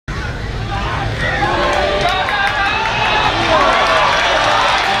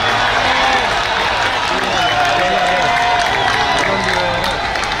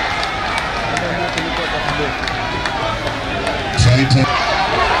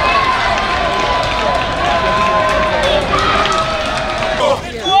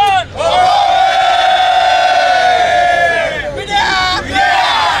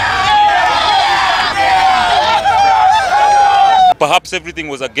everything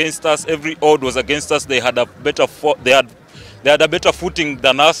was against us. Every odd was against us. They had a better they had a better footing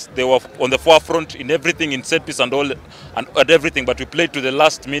than us. They were on the forefront in everything, in set piece and all, and everything. But we played to the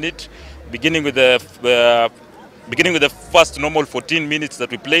last minute, beginning with the first normal 14 minutes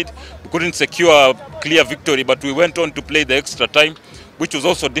that we played. We couldn't secure a clear victory, but we went on to play the extra time, which was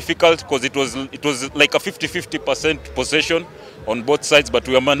also difficult because it was like a 50-50% possession on both sides, but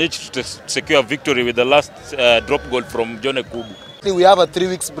we managed to secure a victory with the last drop goal from John Ekubu. We have a 3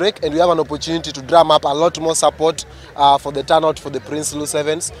 weeks break and we have an opportunity to drum up a lot more support for the turnout for the Prince Lu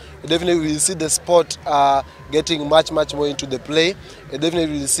Sevens. Definitely we will see the sport getting much more into the play.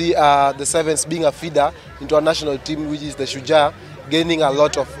 Definitely we will see the Sevens being a feeder into our national team, which is the Shujaa, gaining a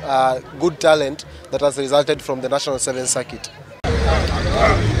lot of good talent that has resulted from the national Sevens circuit.